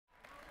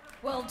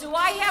Well, do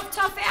I have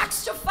tough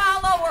acts to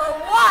follow or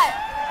what?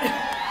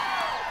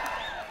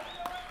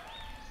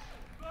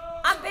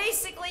 I'm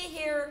basically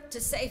here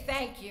to say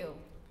thank you.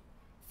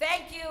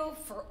 Thank you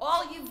for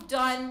all you've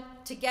done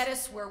to get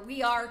us where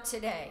we are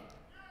today.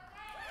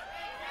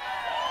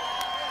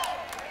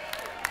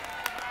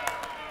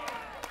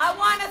 I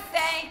want to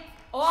thank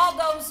all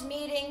those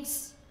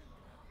meetings,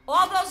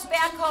 all those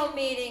back home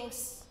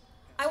meetings.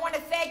 I want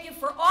to thank you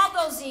for all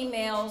those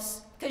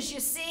emails, because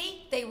you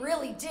see, they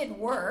really did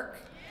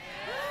work.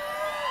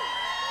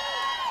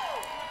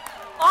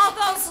 All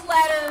those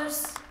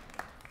letters,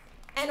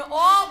 and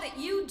all that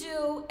you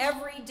do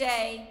every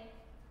day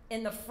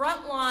in the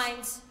front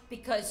lines,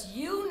 because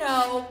you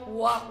know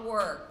what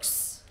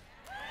works.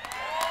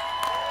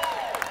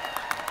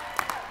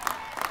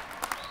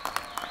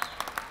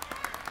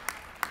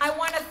 I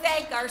want to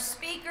thank our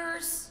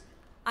speakers.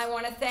 I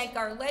want to thank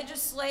our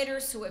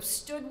legislators who have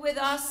stood with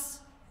us,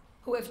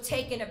 who have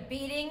taken a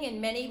beating in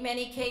many,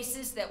 many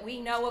cases that we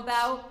know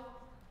about,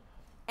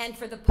 and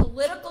for the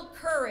political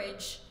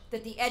courage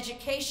that the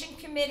Education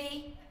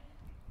Committee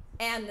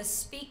and the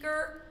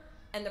Speaker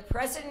and the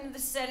President of the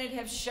Senate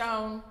have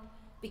shown,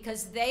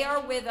 because they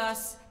are with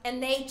us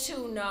and they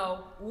too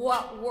know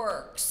what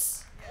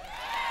works.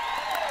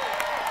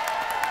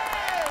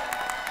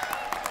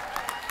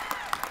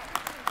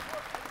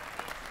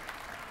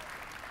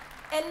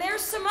 And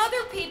there's some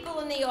other people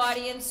in the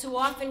audience who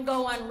often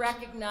go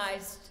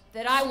unrecognized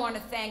that I want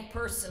to thank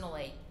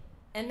personally,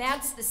 and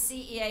that's the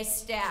CEA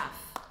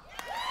staff.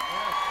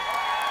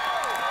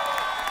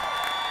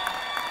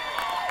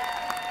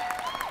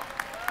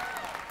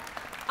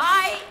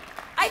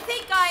 I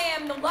think I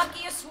am the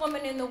luckiest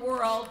woman in the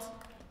world,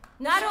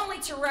 not only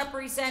to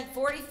represent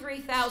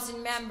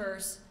 43,000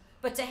 members,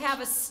 but to have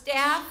a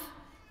staff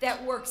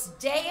that works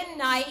day and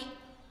night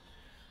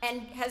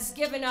and has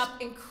given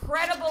up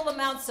incredible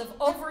amounts of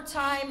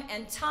overtime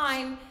and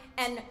time,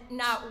 and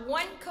not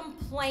one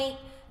complaint,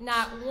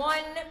 not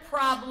one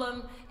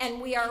problem,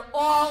 and we are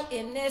all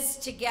in this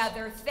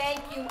together.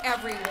 Thank you,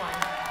 everyone.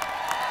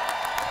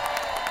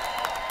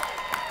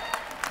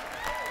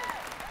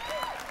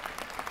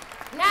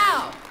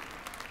 Now,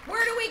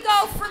 where do we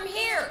go from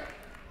here?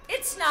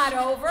 It's not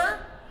over.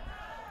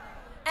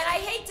 And I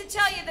hate to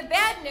tell you the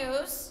bad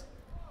news,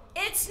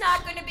 it's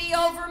not going to be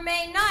over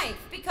May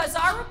 9th, because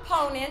our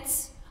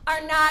opponents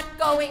are not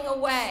going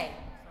away.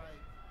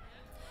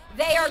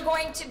 They are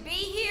going to be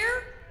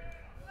here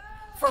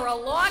for a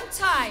long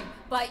time,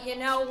 but you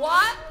know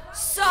what?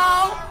 So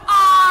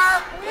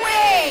are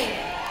we.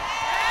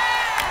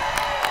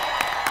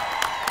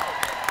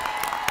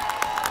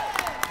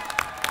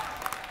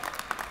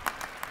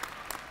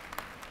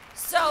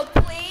 So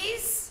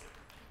please,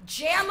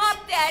 jam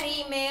up that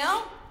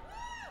email,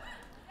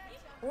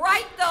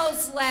 write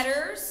those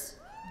letters,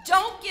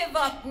 don't give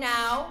up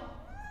now.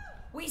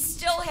 We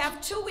still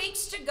have 2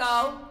 weeks to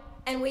go,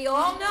 and we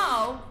all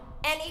know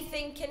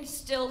anything can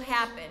still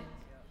happen.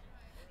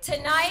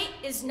 Tonight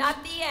is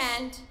not the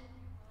end,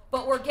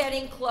 but we're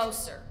getting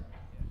closer.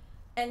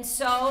 And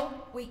so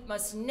we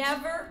must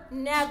never,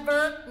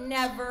 never,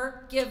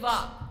 never give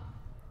up.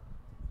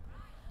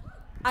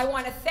 I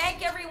want to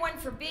thank everyone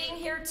for being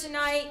here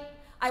tonight.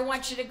 I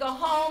want you to go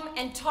home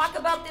and talk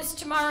about this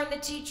tomorrow in the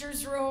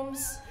teachers'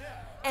 rooms,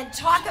 and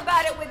talk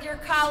about it with your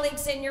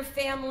colleagues and your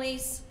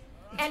families.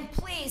 And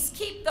please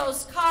keep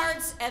those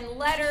cards and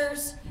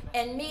letters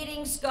and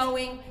meetings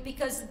going,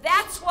 because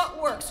that's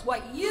what works.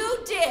 What you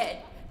did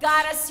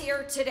got us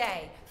here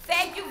today.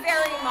 Thank you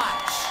very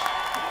much.